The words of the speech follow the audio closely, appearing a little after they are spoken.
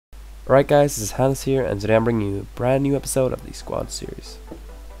Alright guys, this is Hanness here, and today I'm bringing you a brand new episode of the Squad series.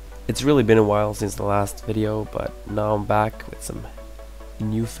 It's really been a while since the last video, but now I'm back with some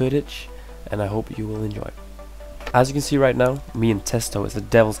new footage, and I hope you will enjoy. As you can see right now, me and Testo is the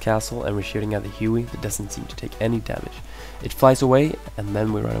Devil's Castle, and we're shooting at the Huey that doesn't seem to take any damage. It flies away, and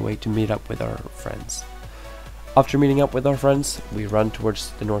then we run away to meet up with our friends. After meeting up with our friends, we run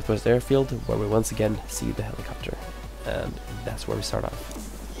towards the northwest airfield, where we once again see the helicopter. And that's where we start off.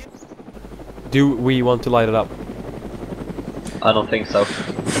 Do we want to light it up? I don't think so.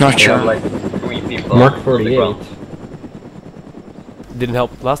 Not sure. Have, like 3 people. Mark 48. Didn't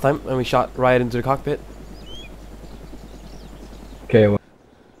help last time, and we shot right into the cockpit. Okay. Well.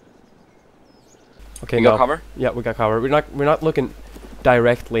 Okay, You no. got cover? Yeah, we got cover. We're not looking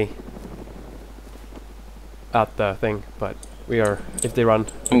directly at the thing, but we are. If they run,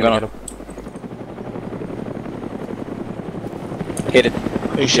 I'm gonna get them. Hit it.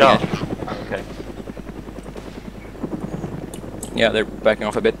 Who shot? Okay. Yeah, they're backing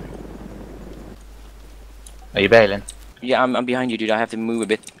off a bit. Are you bailing? Yeah, I'm behind you, dude. I have to move a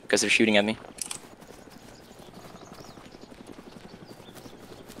bit because they're shooting at me.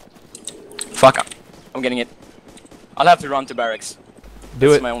 Fuck. I'm getting it. I'll have to run to barracks. Do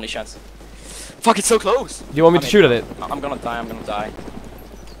That's it. my only chance. Fuck, it's so close. Do you want me to shoot at it? I'm gonna die. I'm gonna die.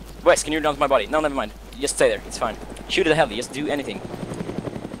 Wes, can you run to my body? No, never mind. Just stay there. It's fine. Shoot at the heli. Just do anything.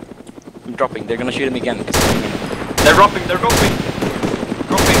 I'm dropping. They're gonna shoot at me again. They're dropping, they're dropping!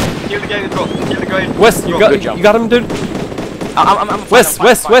 Dropping! Kill the guy who dropped, kill the guy who Wes, you dropped. got him, dude. I'm fine. Wes, I'm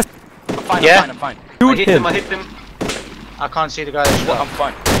Wes, fine. Wes. I'm fine. Yeah? I'm fine. Shoot him. I hit him. I can't see the guy that's Well, shot.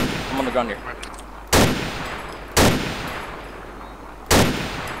 I'm fine. I'm on the ground here.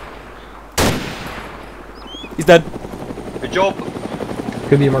 He's dead. Good job!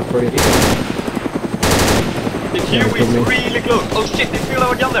 Could be Mark 48. The Huey is really close! Oh shit, they feel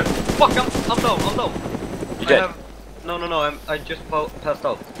our gun there! Fuck, I'm down. You dead? No, I just passed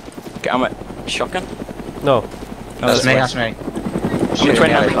out. Okay, I'm at shotgun. No. No, That's me, Wes. that's me. I'm Shooting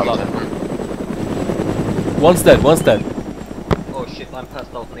trying at to the helicopter. One's dead. One's dead. Oh shit, I'm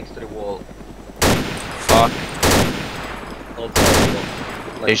passed out next to the wall. Fuck. Outside the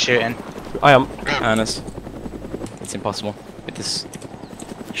wall. Who's shooting? I am. Hanness. It's impossible with this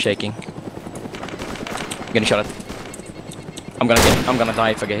shaking. I'm getting shot at. I'm gonna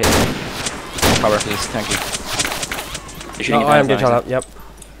die if I get hit. Cover, please. Thank you. They're shooting No, at I am us getting now, shot at. Yep.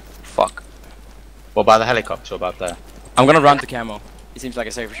 Fuck. What about the helicopter? Or about there? I'm gonna run to camo. It seems like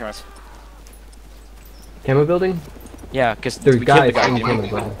a safer choice. Camo building? Yeah, because There's we killed the guys guy. in Didn't camo we,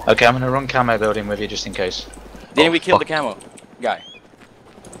 building. Okay, I'm gonna run camo building with you just in case. didn't we kill the fuck. camo guy?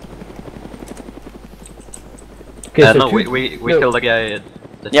 Okay, so no, two, we no, killed the guy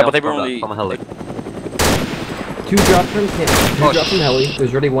Yeah, but they were only- from a heli. two dropped from Oh, dropped from heli.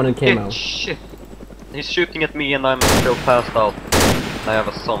 There's already one in camo. Shit! He's shooting at me and I'm still passed out. I have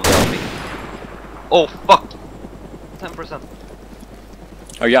a zombie on me. Oh fuck! 10%.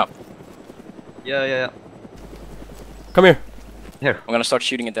 Oh yeah. Yeah. Come here. Here. I'm gonna start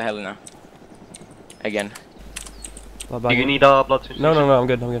shooting at the heli now. Again. Do you need a blood transfusion? No, I'm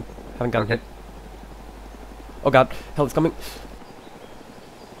good. Haven't got him. Okay. Oh god, hell, it's coming.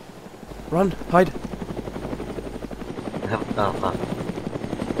 Run, hide. No.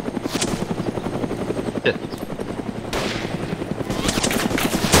 Shit.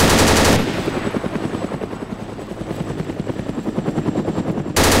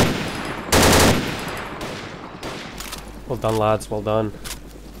 Well done, lads. Well done.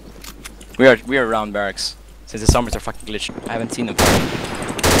 We are around barracks. Since the zombies are fucking glitched. I haven't seen them fire.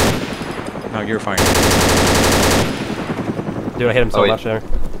 No, you're firing. Dude, I hit him so Oh, much there.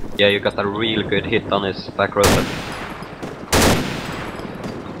 Yeah, you got a real good hit on his back rotor.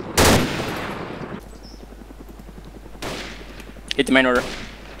 Hit the main order.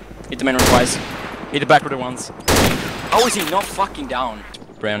 Hit the main order twice. Hit the back order once. How is he not fucking down?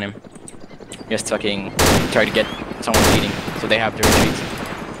 Spray on him. Just fucking try to get someone bleeding so they have to retreat.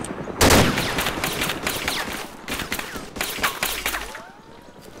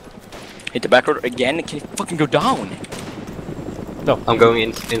 Hit the back order again. Can he fucking go down? No, I'm going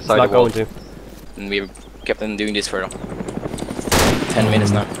inside it's not the wall. going to. And we've kept on doing this for 10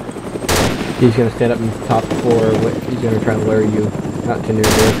 minutes now. He's gonna stand up in the top floor. He's gonna try and lure you out to near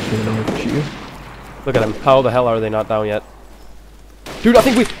there because he don't shoot you. Look at him. How the hell are they not down yet? Dude, I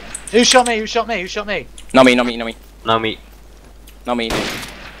think we... Who shot me? Who shot me? Who shot me? Not me. Now me. Not me, dude.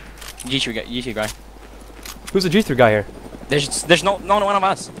 G2 guy. Who's the G3 guy here? There's no one of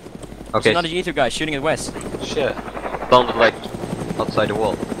us. Okay. There's another G2 guy shooting at West. Shit. Sounded like outside the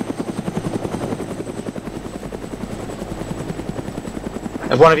wall.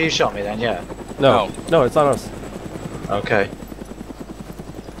 Have one of you shot me then? Yeah. No, no, it's not us. Okay.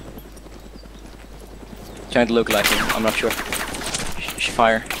 Trying to look like him, I'm not sure.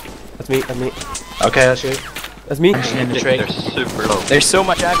 Fire. That's me, that's me. Okay, that's you. That's me. In the tree. They're super low. There's so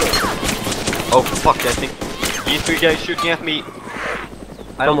much aggro. Oh fuck, I think these three guys shooting at me.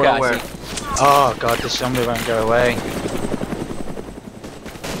 I don't Okay, know I where. see. Oh god, this zombie won't go away.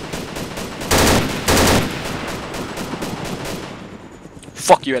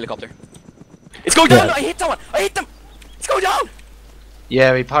 Fuck you, helicopter. It's going down! I hit someone! I hit them! It's going down!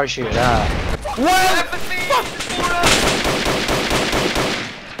 Yeah, we parachuted out.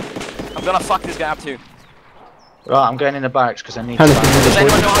 I'm gonna fuck this guy up too. Right, I'm going in the barracks because I need Hanness, to can you Does just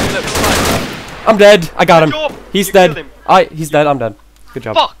anyone wait? know how you look? I'm dead. I got him. Good job. He's You dead. killed him. He's dead. I'm dead. Good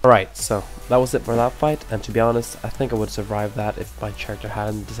job. Fuck. Alright, so that was it for that fight. And to be honest, I think I would survive that if my character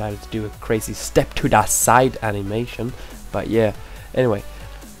hadn't decided to do a crazy step to the side animation. But yeah. Anyway,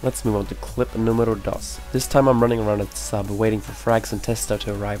 let's move on to clip numero dos. This time I'm running around at sub, waiting for Frags and Testoster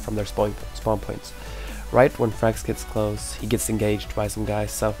to arrive from their spawn points. Right when Frags gets close, he gets engaged by some guy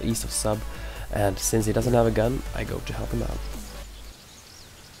southeast of sub, and since he doesn't have a gun, I go to help him out.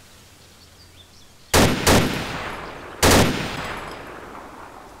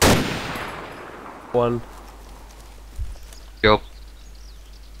 One. Yo.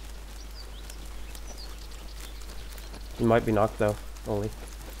 He might be knocked though, only.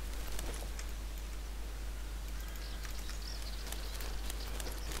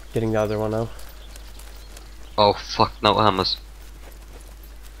 Getting the other one now. Oh fuck, no Hanness.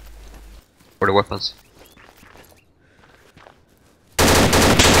 For the weapons.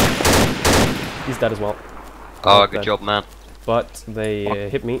 He's dead as well. Oh, Okay. good job, man. But they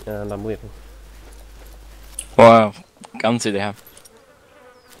hit me and I'm leaving. Wow, guns do they have?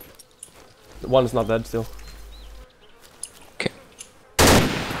 One is not dead still. Okay.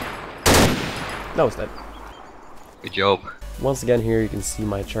 No, it's dead. Good job. Once again here you can see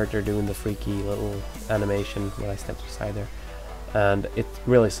my character doing the freaky little animation when I step aside there. And it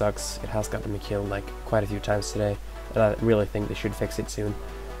really sucks. It has gotten me killed like quite a few times today. And I really think they should fix it soon.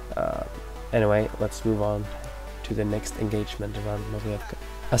 Anyway, let's move on to the next engagement around Moglievka.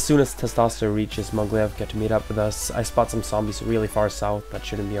 As soon as Testoster reaches Moglievka to meet up with us, I spot some zombies really far south that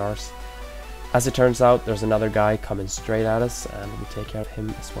shouldn't be ours. As it turns out, there's another guy coming straight at us and we take care of him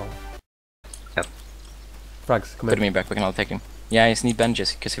as well. Yep. Frags, come Put in. me back, and I'll take him. Yeah, I just need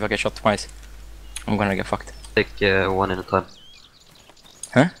bandages, because if I get shot twice, I'm gonna get fucked. Take one at a time.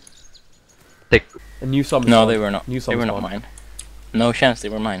 Huh? Take. A new zombie No, spawn. they were not. New They zombie were not spawn. mine. No chance, they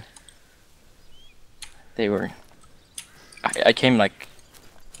were mine. They were... I came like...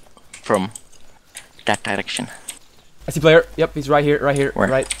 from that direction. I see player. Yep, he's right here, Where?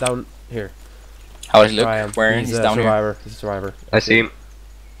 right down here. How does he look? Ryan. Where? He's He's a down here. survivor. He's a survivor. I see him.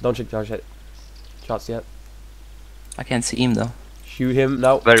 Don't shoot shots yet. I can't see him though. Shoot him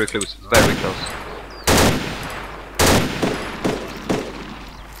now. Very close. Very close.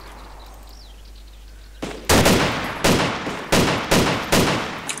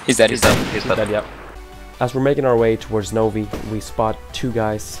 He's dead, he's dead. He's He's dead. dead, yep. As we're making our way towards Novi, we spot two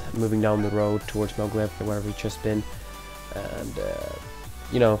guys moving down the road towards Moglievka, where we've just been. And,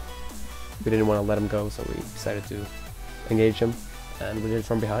 you know, we didn't want to let them go, so we decided to engage them. And we did it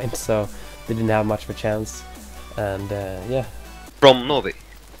from behind, so they didn't have much of a chance. And, yeah. From Novi.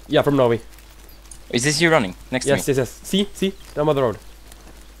 Yeah, from Novi. Is this you running? Next Yes, to me? yes, yes. See? Down by the road.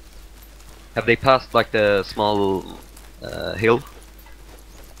 Have they passed like the small hill?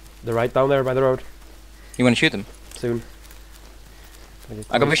 They're right down there by the road. You wanna shoot him? Soon.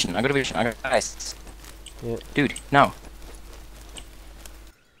 I got vision, I got eyes. Yeah. Dude, now.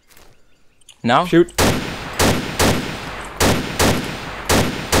 Now? Shoot.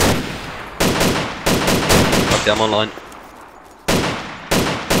 Okay, I'm online.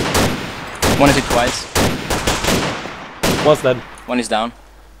 One is hit twice. One's dead. One is down.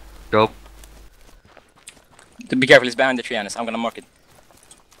 Job. Be careful, he's behind the tree, Hanness. I'm gonna mark it.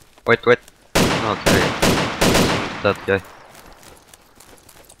 Wait. Okay. That guy.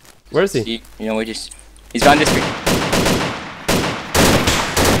 Where is he? See, you know, he's behind this tree.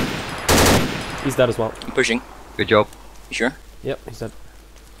 He's dead as well. I'm pushing. Good job. You sure? Yep, he's dead.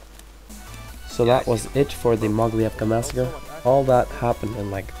 So that was it for the Moglievka Massacre. All that happened in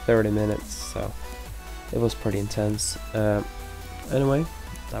like 30 minutes, so it was pretty intense. Anyway,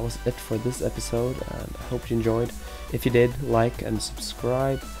 that was it for this episode, and I hope you enjoyed. If you did, like and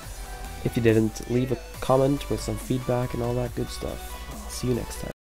subscribe. If you didn't, leave a comment with some feedback and all that good stuff. See you next time.